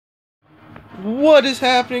What is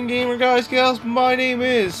happening, gamer guys, gals? My name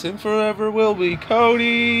is, and forever will be,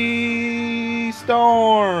 Cody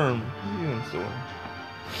Storm. How you doing, Storm?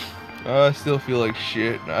 I still feel like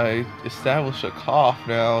shit. I established a cough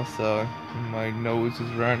now, so my nose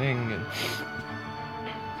is running and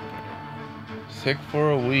sick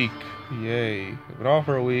for a week. Yay. I've been off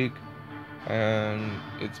for a week, and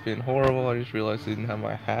it's been horrible. I just realized I didn't have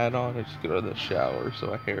my hat on. I just got out of the shower, so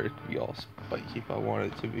my hair could be all spiky if I want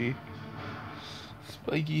it to be.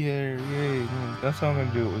 Spiky hair, yay. That's how I'm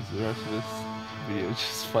gonna do it with the rest of this video,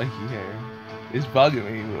 just spiky hair. It's bugging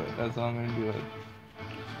me, but that's how I'm gonna do it.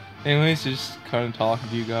 Anyways, just kind of talking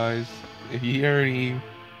to you guys. If you hear any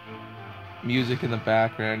music in the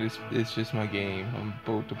background, it's just my game. I'm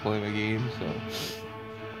about to play my game,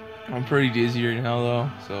 so I'm pretty dizzy right now though,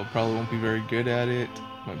 so probably won't be very good at it.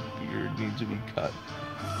 My beard needs to be cut.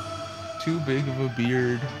 Too big of a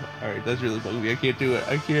beard. Alright, that's really bugging me. I can't do it.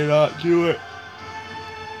 I cannot do it.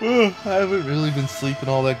 I haven't really been sleeping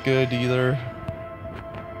all that good either.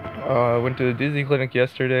 I went to the Disney clinic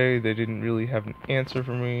yesterday. They didn't really have an answer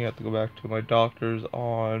for me. I have to go back to my doctor's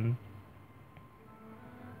on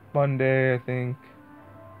Monday, I think.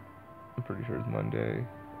 I'm pretty sure it's Monday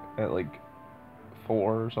at like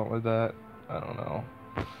 4 or something like that. I don't know.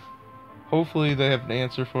 Hopefully they have an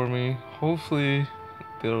answer for me. Hopefully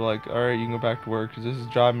they're like, alright, you can go back to work, because this is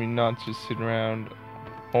driving me nuts just sitting around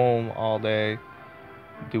home all day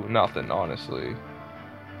doing nothing, honestly.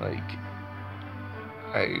 Like,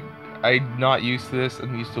 I'm not used to this.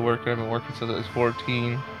 I'm used to working. I've been working since I was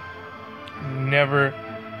 14. Never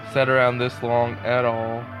sat around this long at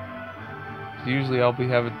all. Usually I'll be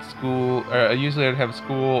having school, or usually I'd have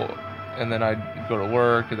school and then I'd go to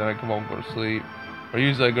work and then I'd come home and go to sleep. Or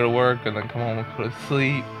usually I'd go to work and then come home and go to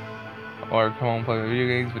sleep. Or come home and play my video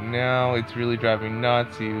games. But now it's really driving me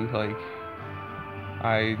nuts.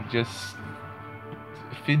 I just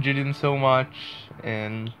fidgeting so much,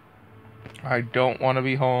 and I don't want to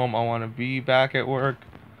be home. I want to be back at work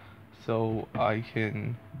so I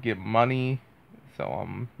can get money, so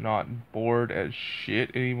I'm not bored as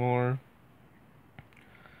shit anymore.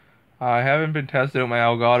 I haven't been testing out my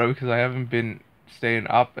Elgato because I haven't been staying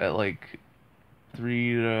up at like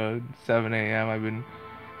 3 to 7 a.m. I've been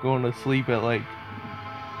going to sleep at like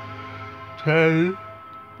 10.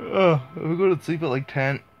 I'm going to sleep at like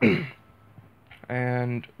 10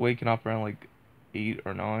 and waking up around like 8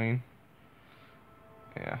 or 9.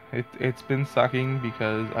 Yeah, it's been sucking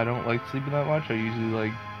because I don't like sleeping that much. I usually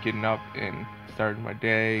like getting up and starting my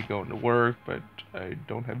day, going to work, but I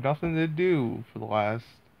don't have nothing to do for the last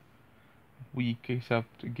week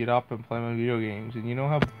except to get up and play my video games. And you know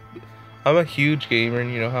how I'm a huge gamer,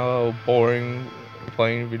 and you know how boring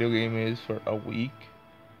playing a video game is for a week?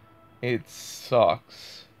 It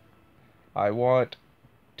sucks. I want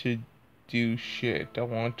to do shit. I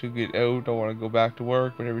want to get out. I want to go back to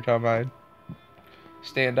work, but every time I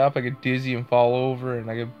stand up I get dizzy and fall over, and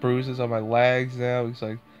I get bruises on my legs now because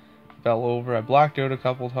I fell over. I blacked out a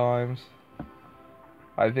couple times.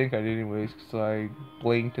 I think I did anyways, because I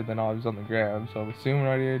blinked and then I was on the ground, so I'm assuming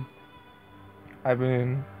I did. I've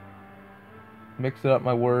been mixing up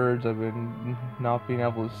my words. I've been not being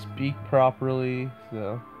able to speak properly,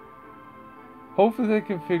 so hopefully they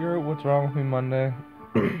can figure out what's wrong with me Monday.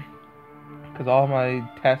 Because all my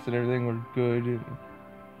tests and everything were good, and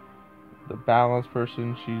the balance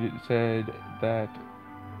person, she said that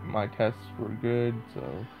my tests were good, so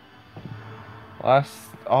last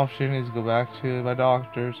option is go back to my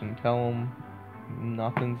doctors and tell them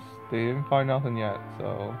they didn't find nothing yet,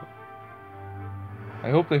 so I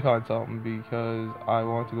hope they find something because I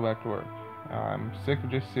want to go back to work. I'm sick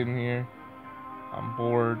of just sitting here. I'm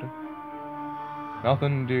bored.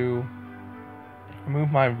 Nothing to do. I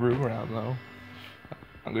moved my room around though.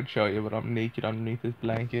 I'm gonna show you, but I'm naked underneath this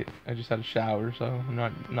blanket. I just had a shower, so I'm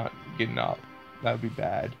not getting up. That would be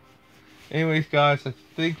bad. Anyways, guys, I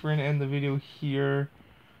think we're gonna end the video here.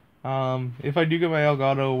 If I do get my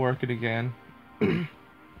Elgato working again,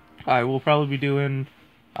 I will probably be doing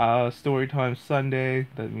story time Sunday.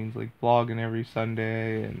 That means like vlogging every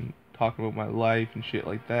Sunday and talking about my life and shit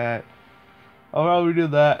like that. I'll probably do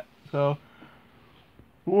that. So,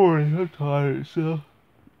 boring. I'm tired. So,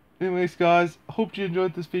 anyways, guys, hope you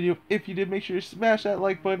enjoyed this video. If you did, make sure to smash that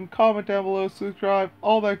like button, comment down below, subscribe,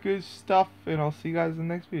 all that good stuff, and I'll see you guys in the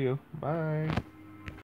next video. Bye.